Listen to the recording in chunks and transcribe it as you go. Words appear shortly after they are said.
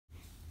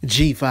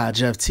G5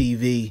 Jeff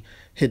TV.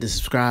 Hit the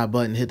subscribe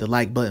button, hit the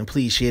like button.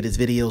 Please share this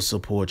video.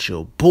 Support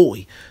your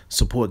boy.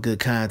 Support good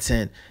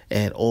content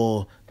at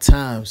all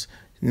times.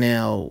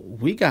 Now,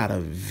 we got a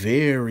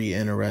very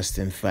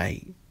interesting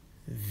fight.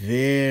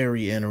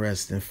 Very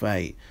interesting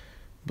fight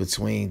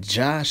between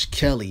Josh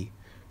Kelly,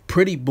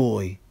 pretty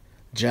boy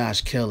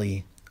Josh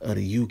Kelly of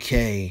the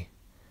UK,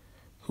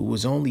 who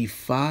was only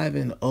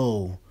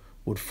 5-0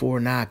 with 4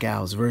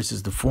 knockouts,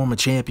 versus the former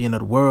champion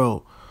of the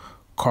world,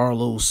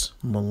 Carlos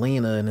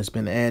Molina, and it's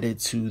been added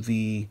to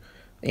the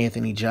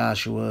Anthony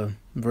Joshua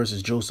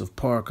versus Joseph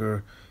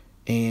Parker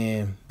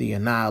and the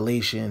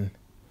annihilation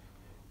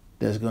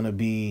that's going to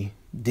be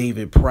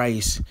David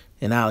Price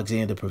and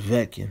Alexander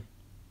Povetkin.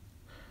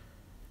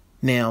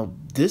 Now,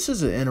 this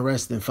is an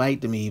interesting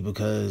fight to me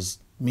because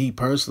me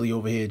personally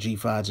over here at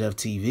G5 Jeff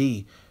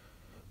TV,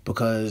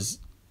 because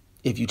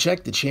if you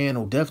check the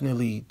channel,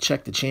 definitely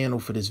check the channel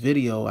for this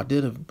video. I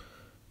did an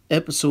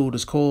episode,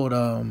 it's called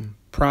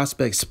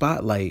Prospect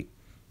Spotlight,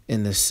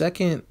 and the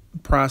second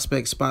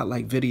Prospect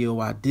Spotlight video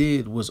I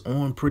did was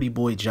on pretty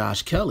boy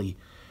Josh Kelly,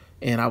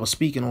 and I was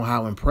speaking on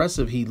how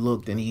impressive he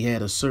looked, and he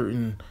had a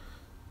certain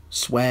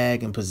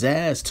swag and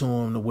pizzazz to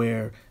him to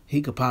where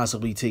he could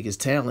possibly take his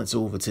talents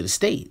over to the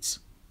States.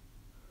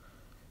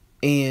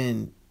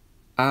 And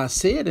I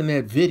said in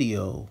that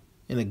video,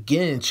 and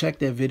again, check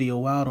that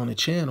video out on the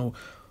channel,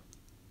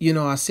 you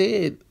know, I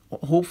said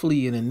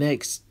hopefully in the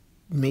next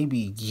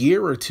maybe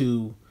year or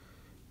two,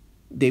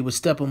 they would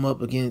step him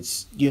up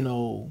against, you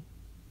know,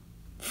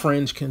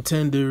 fringe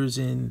contenders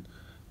and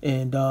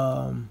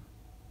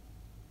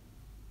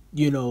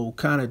you know,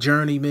 kind of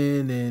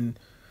journeymen and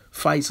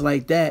fights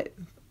like that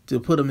to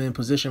put him in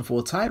position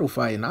for a title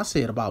fight. And I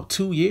said about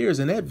 2 years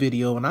in that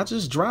video, and I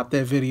just dropped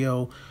that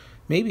video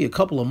maybe a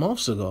couple of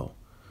months ago.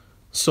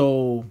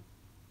 So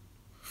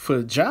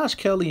for Josh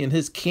Kelly and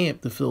his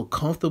camp to feel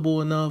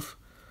comfortable enough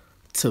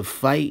to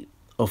fight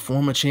a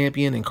former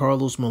champion and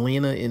Carlos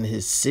Molina in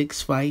his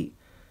 6th fight,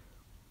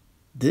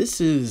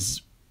 this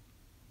is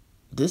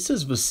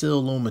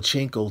Vasyl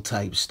Lomachenko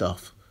type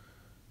stuff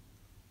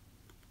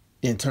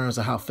in terms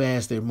of how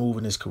fast they're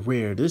moving his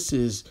career. This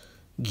is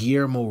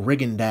Guillermo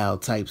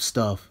Rigondeaux type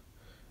stuff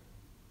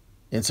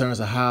in terms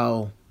of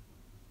how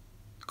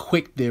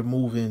quick they're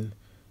moving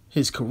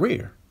his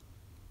career.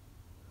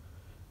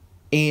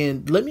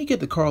 And let me get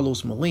to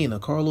Carlos Molina.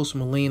 Carlos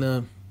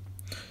Molina,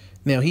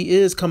 now he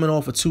is coming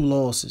off of 2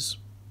 losses,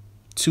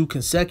 2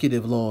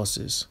 consecutive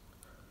losses.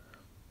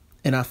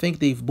 And I think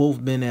they've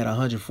both been at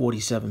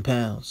 147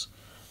 pounds.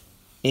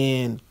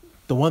 And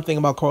the one thing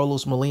about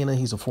Carlos Molina,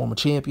 he's a former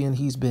champion.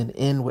 He's been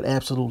in with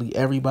absolutely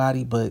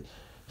everybody, but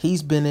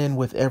he's been in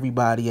with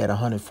everybody at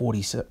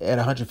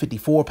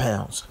 154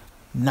 pounds,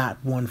 not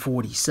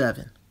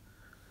 147.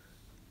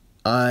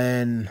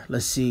 And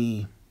let's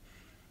see.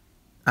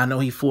 I know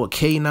he fought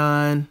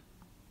K9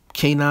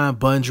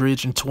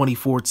 Bundridge in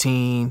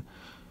 2014.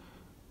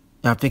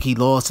 I think he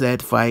lost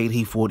that fight.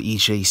 He fought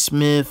Ishe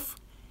Smith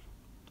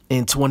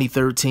in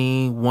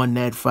 2013, won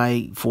that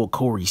fight. Fought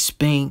Corey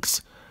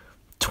Spinks,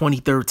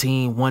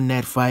 2013, won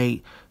that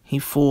fight. He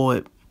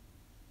fought,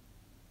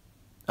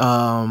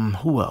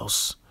 who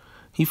else?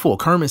 He fought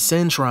Kermit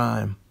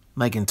Centrime,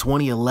 like in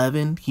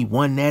 2011. He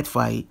won that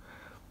fight.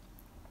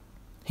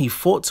 He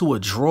fought to a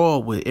draw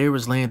with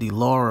Erislandy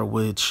Lara,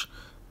 which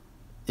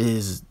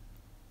is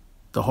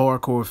the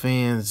hardcore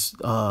fans,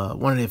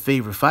 one of their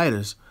favorite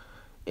fighters.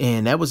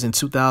 And that was in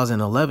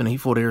 2011. He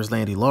fought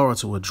Erislandy Lara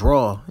to a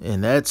draw,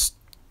 and that's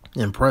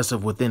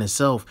impressive within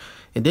itself.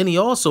 And then he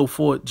also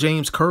fought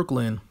James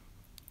Kirkland,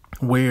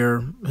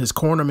 where his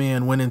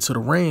cornerman went into the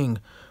ring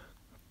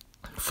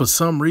for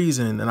some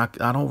reason, and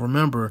I don't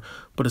remember,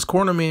 but his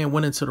cornerman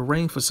went into the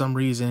ring for some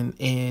reason,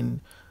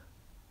 and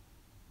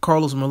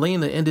Carlos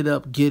Molina ended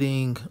up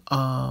getting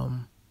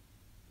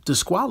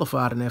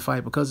disqualified in that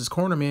fight because his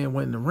cornerman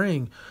went in the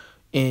ring,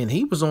 and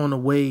he was on the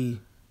way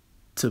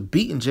to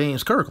beating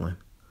James Kirkland.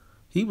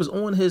 He was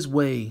on his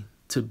way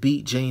to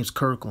beat James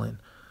Kirkland.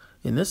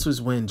 And this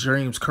was when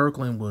James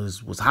Kirkland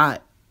was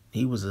hot.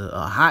 He was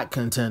a hot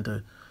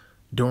contender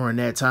during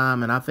that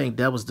time, and I think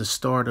that was the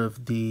start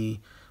of the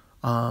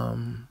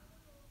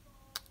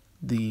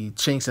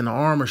chinks in the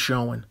armor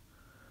showing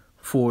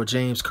for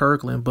James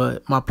Kirkland.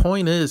 But my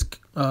point is,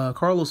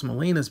 Carlos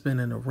Molina's been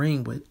in the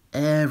ring with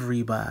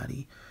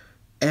everybody.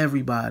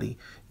 Everybody.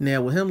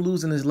 Now, with him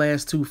losing his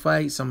last 2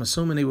 fights, I'm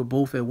assuming they were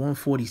both at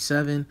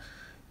 147.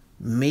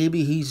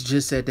 Maybe he's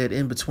just at that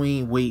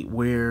in-between weight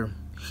where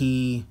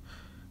he's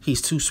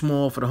too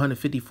small for the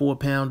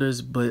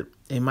 154-pounders, but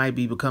it might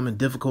be becoming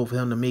difficult for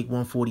him to make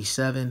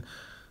 147.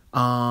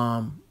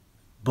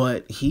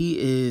 But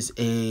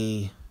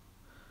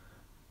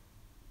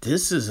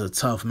this is a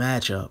tough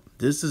matchup.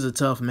 This is a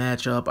tough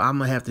matchup. I'm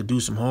going to have to do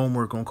some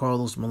homework on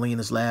Carlos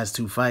Molina's last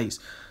 2 fights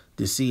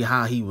to see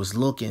how he was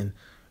looking.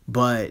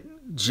 But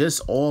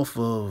just off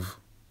of,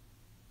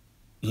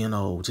 you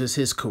know, just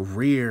his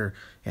career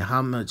and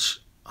how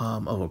much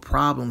of a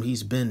problem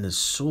he's been to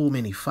so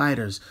many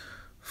fighters,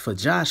 for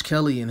Josh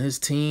Kelly and his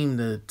team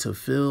to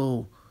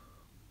feel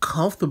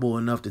comfortable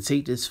enough to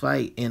take this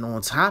fight, and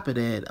on top of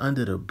that,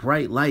 under the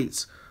bright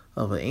lights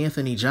of an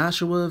Anthony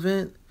Joshua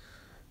event,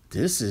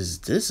 this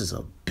is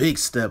a big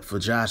step for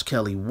Josh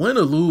Kelly. Win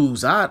or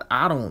lose, I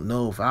don't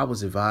know if I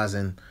was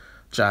advising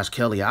Josh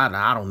Kelly.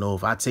 I don't know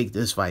if I take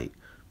this fight,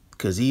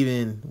 because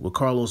even with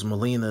Carlos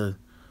Molina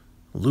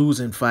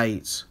losing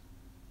fights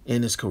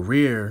in his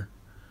career,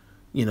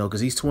 you know,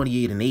 because he's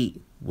 28-8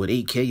 with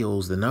 8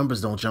 KOs, the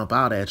numbers don't jump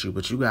out at you,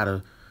 but you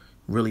gotta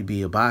really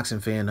be a boxing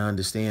fan to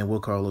understand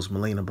what Carlos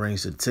Molina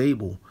brings to the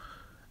table.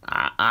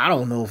 I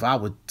don't know if I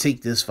would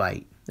take this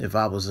fight if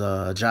I was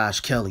Josh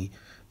Kelly.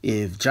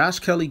 If Josh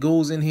Kelly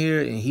goes in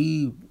here and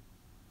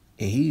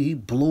he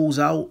blows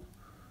out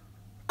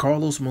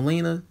Carlos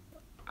Molina,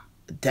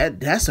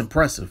 that's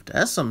impressive.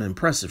 That's some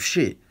impressive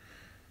shit.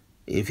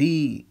 If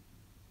he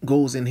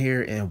goes in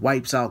here and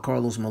wipes out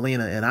Carlos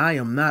Molina, and I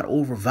am not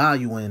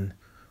overvaluing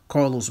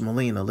Carlos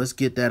Molina. Let's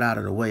get that out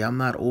of the way. I'm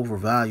not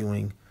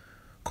overvaluing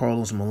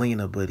Carlos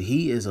Molina, but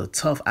he is a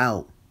tough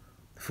out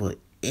for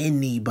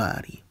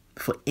anybody.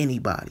 For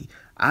anybody.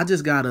 I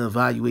just got to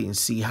evaluate and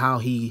see how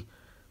he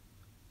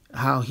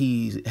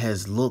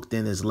has looked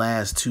in his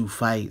last 2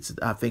 fights.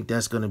 I think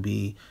that's going to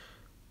be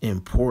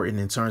important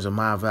in terms of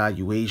my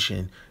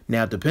evaluation.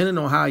 Now, depending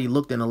on how he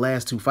looked in the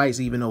last 2 fights,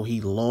 even though he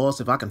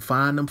lost, if I can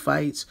find them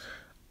fights,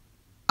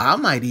 I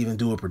might even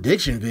do a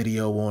prediction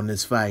video on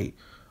this fight.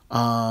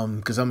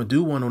 Because I'm going to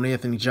do one on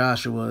Anthony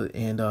Joshua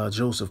and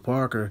Joseph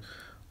Parker.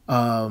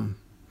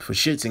 For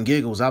shits and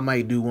giggles, I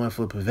might do one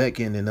for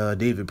Povetkin and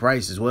David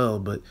Price as well.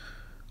 But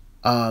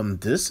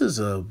this is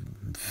a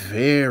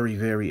very,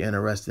 very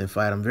interesting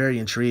fight. I'm very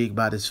intrigued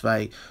by this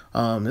fight.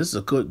 This is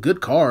a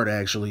good card,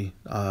 actually.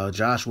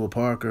 Joshua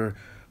Parker,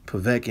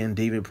 Povetkin,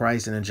 David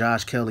Price, and then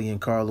Josh Kelly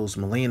and Carlos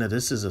Molina.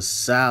 This is a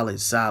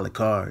solid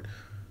card.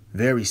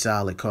 Very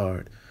solid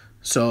card.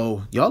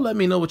 So y'all let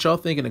me know what y'all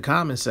think in the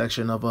comment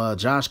section of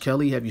Josh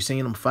Kelly. Have you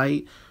seen him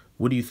fight?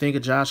 What do you think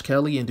of Josh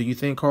Kelly? And do you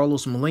think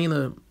Carlos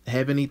Molina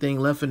have anything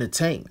left in the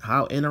tank?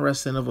 How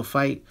interesting of a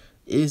fight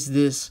is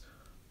this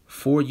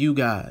for you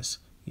guys?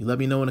 You let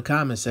me know in the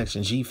comment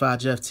section. G5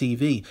 Jeff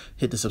TV.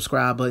 Hit the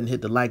subscribe button.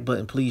 Hit the like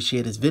button. Please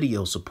share this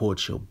video.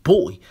 Support your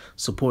boy.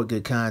 Support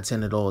good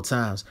content at all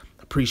times.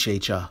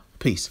 Appreciate y'all.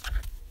 Peace.